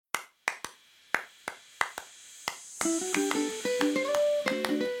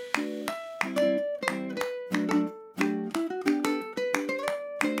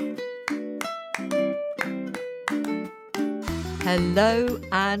Hello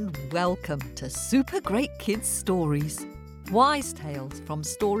and welcome to Super Great Kids Stories, wise tales from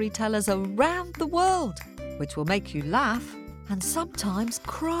storytellers around the world, which will make you laugh and sometimes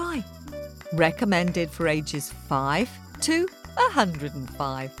cry. Recommended for ages 5 to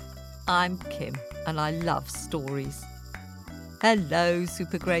 105. I'm Kim and I love stories. Hello,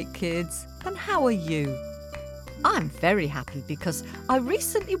 Super Great Kids, and how are you? I'm very happy because I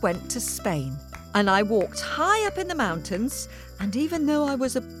recently went to Spain and I walked high up in the mountains, and even though I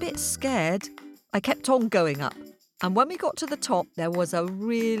was a bit scared, I kept on going up. And when we got to the top, there was a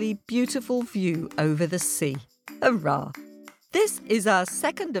really beautiful view over the sea. Hurrah! This is our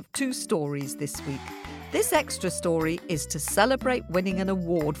second of 2 stories this week. This extra story is to celebrate winning an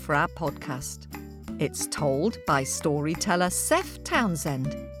award for our podcast. It's told by storyteller Seth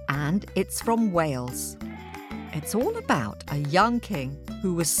Townsend, and it's from Wales. It's all about a young king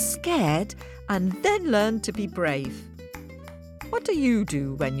who was scared and then learned to be brave. What do you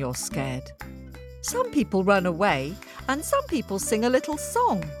do when you're scared? Some people run away, and some people sing a little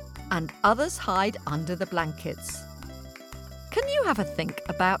song, and others hide under the blankets. Can you have a think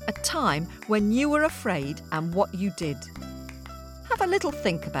about a time when you were afraid and what you did? Have a little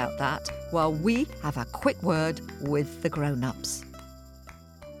think about that while we have a quick word with the grown-ups.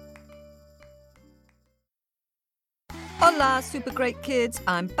 Hola, Super Great Kids,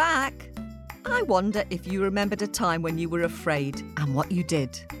 I'm back. I wonder if you remembered a time when you were afraid and what you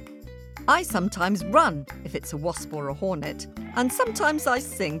did. I sometimes run if it's a wasp or a hornet, and sometimes I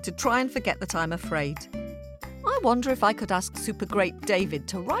sing to try and forget that I'm afraid. I wonder if I could ask Super Great David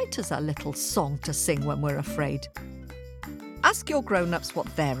to write us a little song to sing when we're afraid. Ask your grown-ups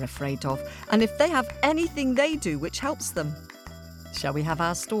what they're afraid of and if they have anything they do which helps them. Shall we have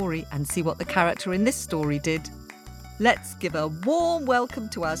our story and see what the character in this story did? Let's give a warm welcome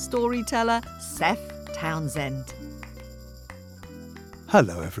to our storyteller, Seth Townsend.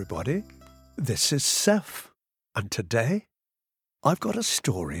 Hello, everybody. This is Seth, and today I've got a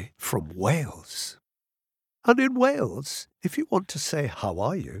story from Wales. And in Wales, if you want to say how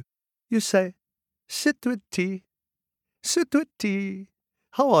are you, you say, Sut wyt ti? Sut wyt ti?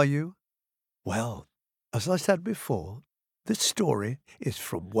 How are you? Well, as I said before, this story is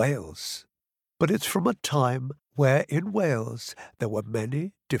from Wales. But it's from a time where in Wales there were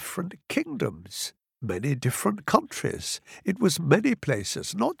many different kingdoms, many different countries. It was many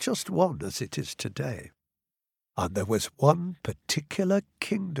places, not just one as it is today. And there was one particular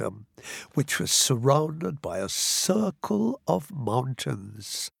kingdom which was surrounded by a circle of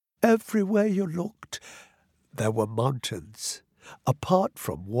mountains. Everywhere you looked, there were mountains, apart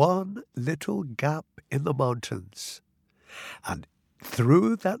from one little gap in the mountains. And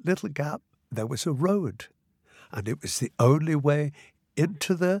through that little gap, there was a road, and it was the only way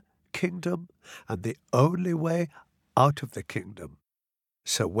into the kingdom and the only way out of the kingdom.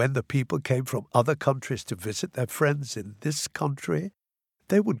 So when the people came from other countries to visit their friends in this country,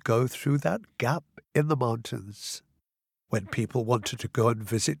 they would go through that gap in the mountains. When people wanted to go and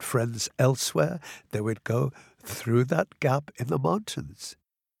visit friends elsewhere, they would go through that gap in the mountains.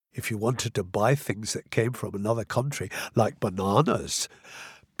 If you wanted to buy things that came from another country, like bananas,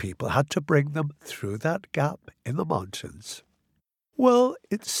 people had to bring them through that gap in the mountains. Well,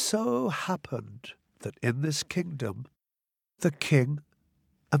 it so happened that in this kingdom, the king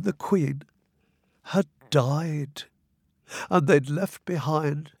and the queen had died, and they'd left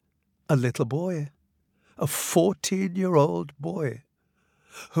behind a little boy, a 14-year-old boy,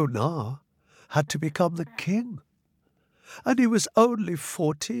 who now had to become the king. And he was only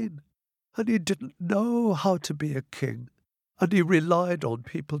 14, and he didn't know how to be a king. And he relied on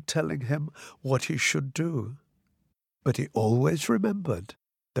people telling him what he should do. But he always remembered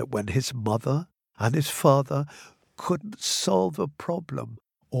that when his mother and his father couldn't solve a problem,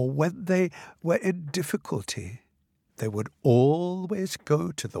 or when they were in difficulty, they would always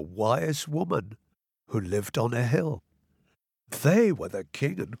go to the wise woman who lived on a hill. They were the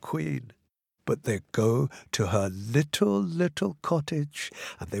king and queen, but they'd go to her little cottage,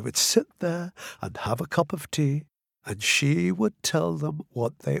 and they would sit there and have a cup of tea, and she would tell them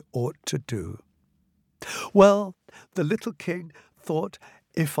what they ought to do. Well, the little king thought,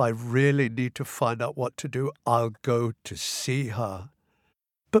 if I really need to find out what to do, I'll go to see her.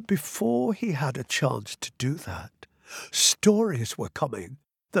 But before he had a chance to do that, stories were coming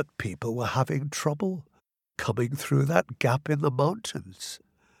that people were having trouble coming through that gap in the mountains.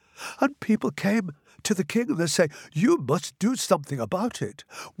 And people came to the king and they say, "You must do something about it.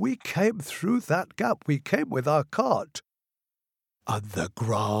 We came through that gap. We came with our cart." And the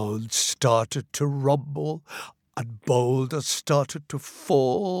ground started to rumble, and boulders started to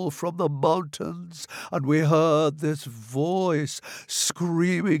fall from the mountains, and we heard this voice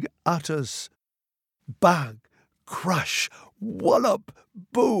screaming at us. Bang, crash, wallop,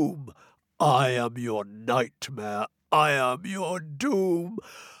 boom. I am your nightmare. I am your doom.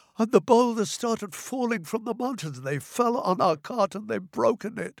 And the boulders started falling from the mountains. They fell on our cart and they've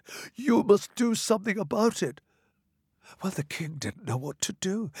broken it. You must do something about it. Well, the king didn't know what to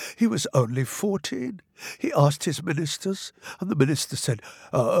do. He was only 14. He asked his ministers, and the minister said,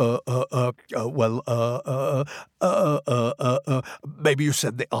 maybe you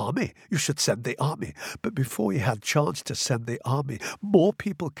send the army. You should send the army. But before he had a chance to send the army, more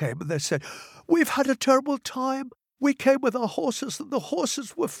people came and they said, "We've had a terrible time. We came with our horses and the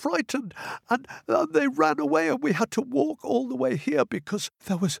horses were frightened and they ran away and we had to walk all the way here because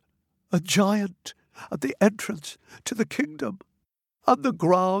there was a giant at the entrance to the kingdom." And the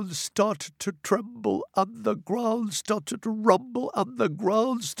ground started to tremble, and the ground started to rumble, and the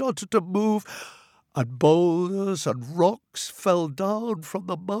ground started to move, and boulders and rocks fell down from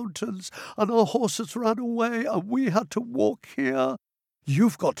the mountains, and our horses ran away, and we had to walk here.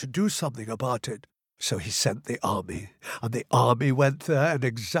 You've got to do something about it. So he sent the army, and the army went there, and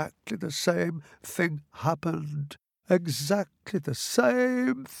exactly the same thing happened. Exactly the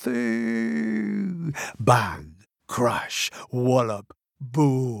same thing. Bang, crash, wallop,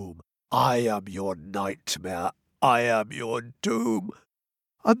 boom. I am your nightmare. I am your doom.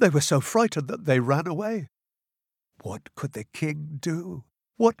 And they were so frightened that they ran away. What could the king do?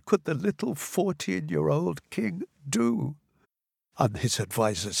 What could the little 14-year-old king do? And his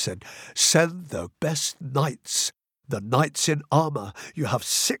advisors said, "Send the best knights, the knights in armor. You have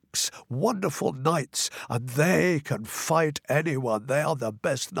 6 wonderful knights, and they can fight anyone. They are the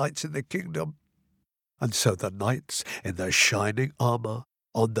best knights in the kingdom." And so the knights in their shining armor,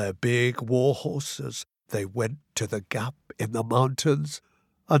 on their big war horses, they went to the gap in the mountains,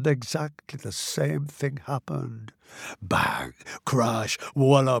 and exactly the same thing happened. Bang, crash,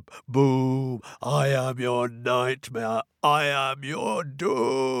 wallop, boom. I am your nightmare. I am your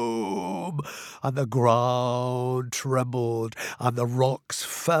doom. And the ground trembled, and the rocks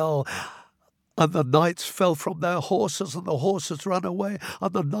fell, and the knights fell from their horses, and the horses ran away,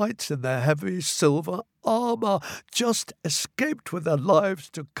 and the knights in their heavy silver armor just escaped with their lives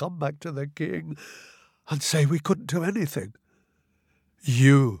to come back to the king and say, "We couldn't do anything.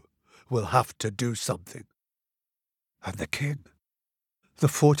 You will have to do something." And the king, the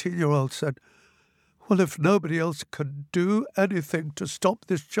 14-year-old, said, "Well, if nobody else can do anything to stop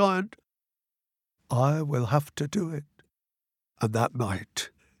this giant, I will have to do it." And that night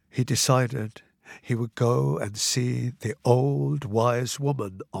he decided he would go and see the old wise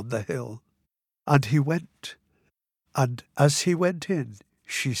woman on the hill. And he went. And as he went in,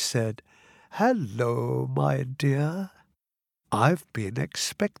 she said, "Hello, my dear. I've been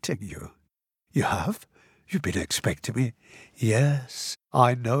expecting you." "You have? You've been expecting me?" "Yes,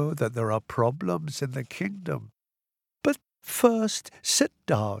 I know that there are problems in the kingdom. But first sit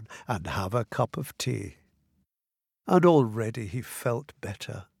down and have a cup of tea." And already he felt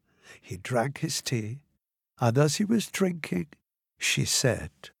better. He drank his tea, and as he was drinking, she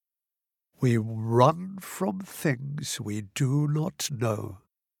said, "We run from things we do not know,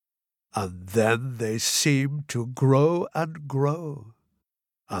 and then they seem to grow and grow,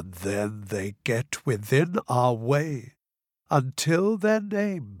 and then they get within our way, until their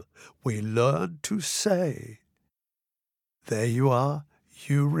name we learn to say." There you are.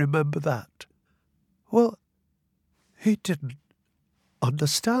 You remember that. Well, he didn't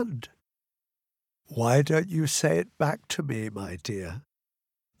understand. "Why don't you say it back to me, my dear?"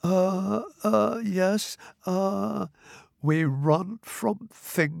 Yes, we run from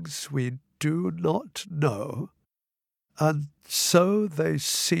things we do not know, and so they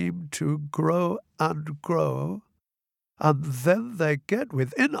seem to grow and grow, and then they get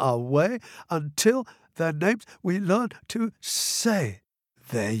within our way until their names we learn to say."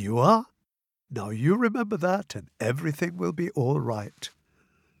 There you are. Now you remember that, and everything will be all right.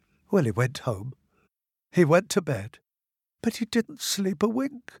 Well, he went home. He went to bed. But he didn't sleep a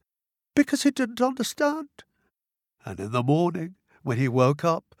wink, because he didn't understand. And in the morning, when he woke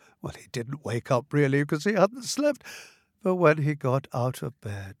up, well, he didn't wake up really because he hadn't slept, but when he got out of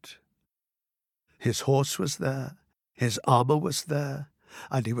bed, his horse was there, his armor was there,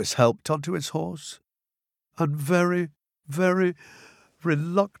 and he was helped onto his horse. And very, very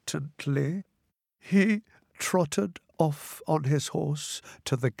reluctantly, he trotted off on his horse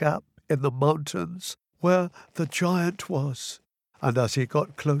to the gap in the mountains where the giant was. And as he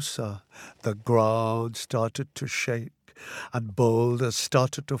got closer, the ground started to shake, and boulders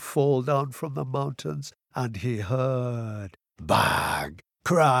started to fall down from the mountains, and he heard bang,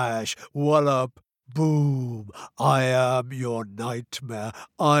 crash, wallop, boom. I am your nightmare.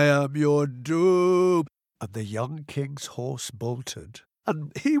 I am your doom. And the young king's horse bolted,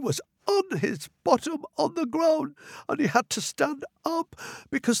 and he was on his bottom on the ground, and he had to stand up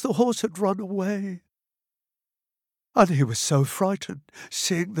because the horse had run away. And he was so frightened,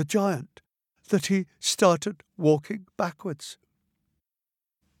 seeing the giant, that he started walking backwards.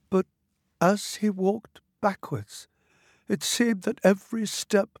 But as he walked backwards, it seemed that every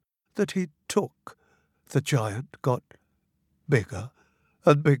step that he took, the giant got bigger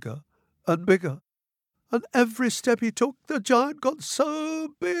and bigger and bigger. And every step he took, the giant got so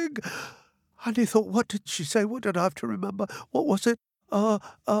big. And he thought, what did she say? What did I have to remember? What was it?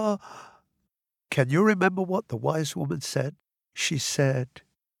 Can you remember what the wise woman said? She said,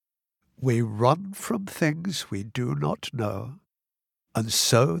 "We run from things we do not know, and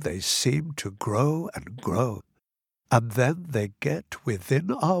so they seem to grow and grow, and then they get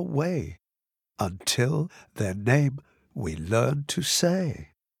within our way, until their name we learn to say."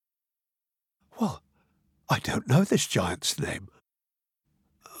 Well, I don't know this giant's name.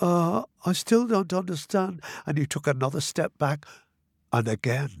 I still don't understand. And he took another step back, and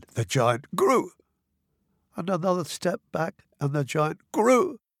again the giant grew. And another step back, and the giant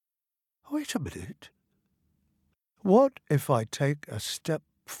grew. Wait a minute. What if I take a step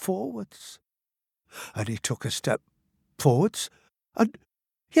forwards? And he took a step forwards, and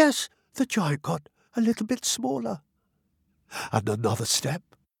yes, the giant got a little bit smaller. And another step,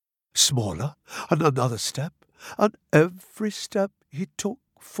 smaller, and another step, and every step he took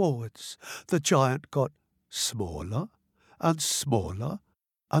forwards, the giant got smaller and smaller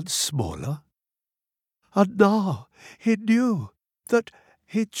and smaller. And now he knew that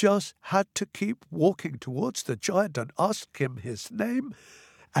he just had to keep walking towards the giant and ask him his name,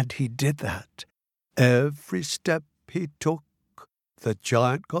 and he did that. Every step he took, the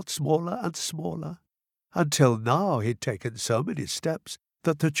giant got smaller and smaller, until now he'd taken so many steps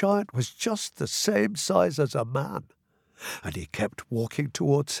that the giant was just the same size as a man, and he kept walking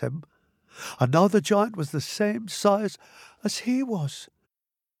towards him. And now the giant was the same size as he was,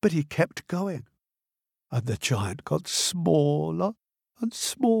 but he kept going. And the giant got smaller and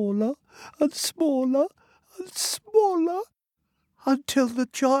smaller and smaller and smaller, until the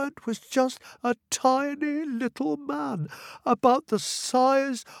giant was just a tiny little man, about the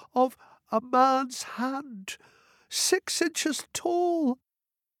size of a man's hand, 6 inches tall.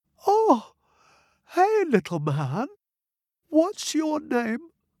 "Oh, hey, little man, what's your name?"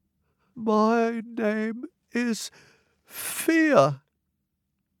 "My name is Fear."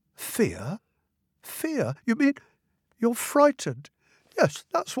 "Fear? Fear? You mean you're frightened?" "Yes,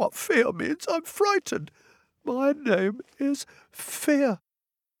 that's what fear means. I'm frightened. My name is Fear."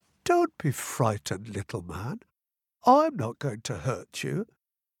 "Don't be frightened, little man. I'm not going to hurt you.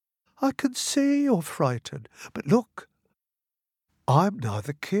 I can see you're frightened. But look, I'm now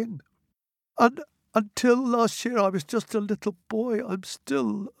the king. And until last year I was just a little boy. I'm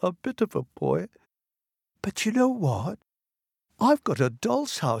still a bit of a boy. But you know what? I've got a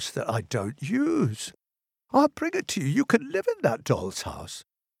doll's house that I don't use. I'll bring it to you. You can live in that doll's house."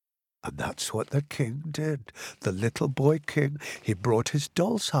 And that's what the king did. The little boy king, he brought his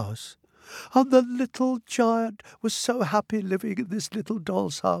doll's house. And the little giant was so happy living in this little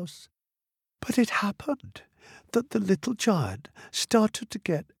doll's house. But it happened that the little giant started to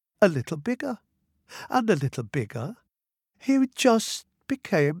get a little bigger. And a little bigger, he just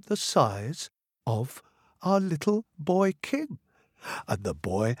became the size of our little boy king. And the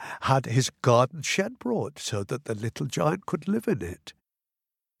boy had his garden shed brought so that the little giant could live in it.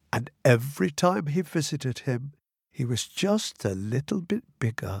 And every time he visited him, he was just a little bit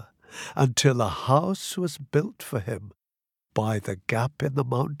bigger, until a house was built for him by the gap in the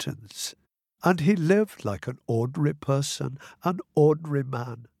mountains. And he lived like an ordinary person, an ordinary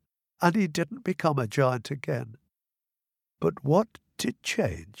man, and he didn't become a giant again. But what did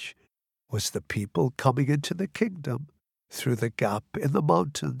change was the people coming into the kingdom through the gap in the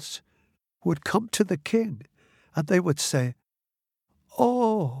mountains would come to the king, and they would say,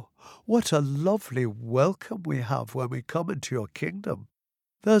 "Oh, what a lovely welcome we have when we come into your kingdom.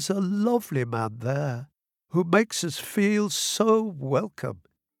 There's a lovely man there who makes us feel so welcome."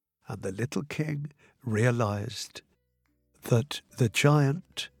 And the little king realized that the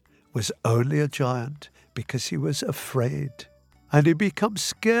giant was only a giant because he was afraid, and he became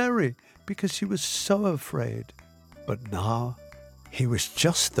scary because he was so afraid. But now He was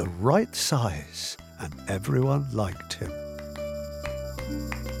just the right size and everyone liked him.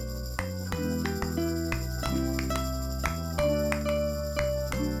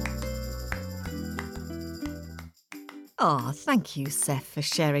 Thank you, Seth, for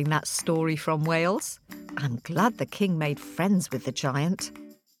sharing that story from Wales. I'm glad the king made friends with the giant.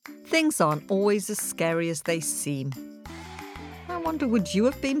 Things aren't always as scary as they seem. I wonder, would you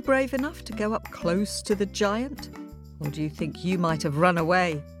have been brave enough to go up close to the giant? Or do you think you might have run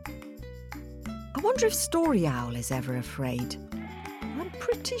away? I wonder if Story Owl is ever afraid. I'm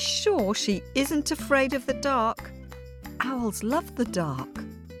pretty sure she isn't afraid of the dark. Owls love the dark.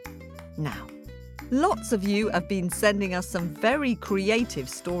 Now, lots of you have been sending us some very creative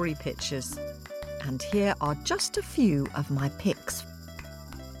story pictures. And here are just a few of my picks.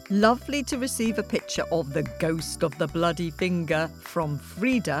 Lovely to receive a picture of the ghost of the bloody finger from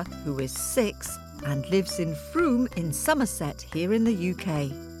Frida, who is 6 and lives in Frome in Somerset here in the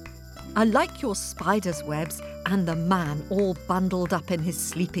UK. I like your spider's webs and the man all bundled up in his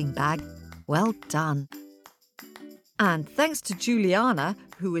sleeping bag. Well done. And thanks to Juliana,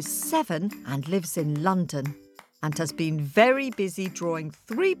 who is 7 and lives in London and has been very busy drawing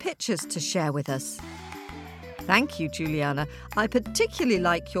 3 pictures to share with us. Thank you, Juliana. I particularly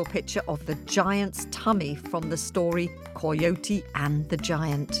like your picture of the giant's tummy from the story Coyote and the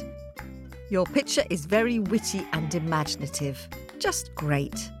Giant. Your picture is very witty and imaginative. Just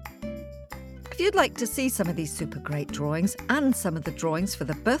great. If you'd like to see some of these super great drawings and some of the drawings for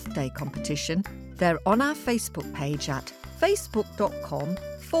the birthday competition, they're on our Facebook page at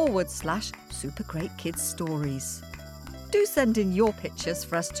facebook.com/supergreatkidsstories. Do send in your pictures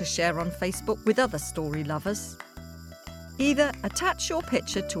for us to share on Facebook with other story lovers. Either attach your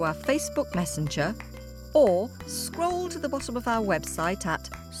picture to our Facebook Messenger or scroll to the bottom of our website at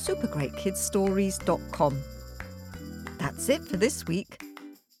supergreatkidsstories.com. That's it for this week.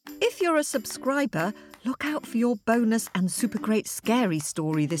 If you're a subscriber, look out for your bonus and super great scary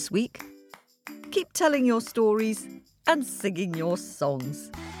story this week. Keep telling your stories and singing your songs.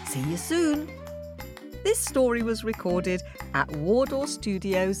 See you soon. This story was recorded at Wardour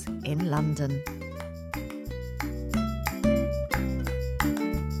Studios in London.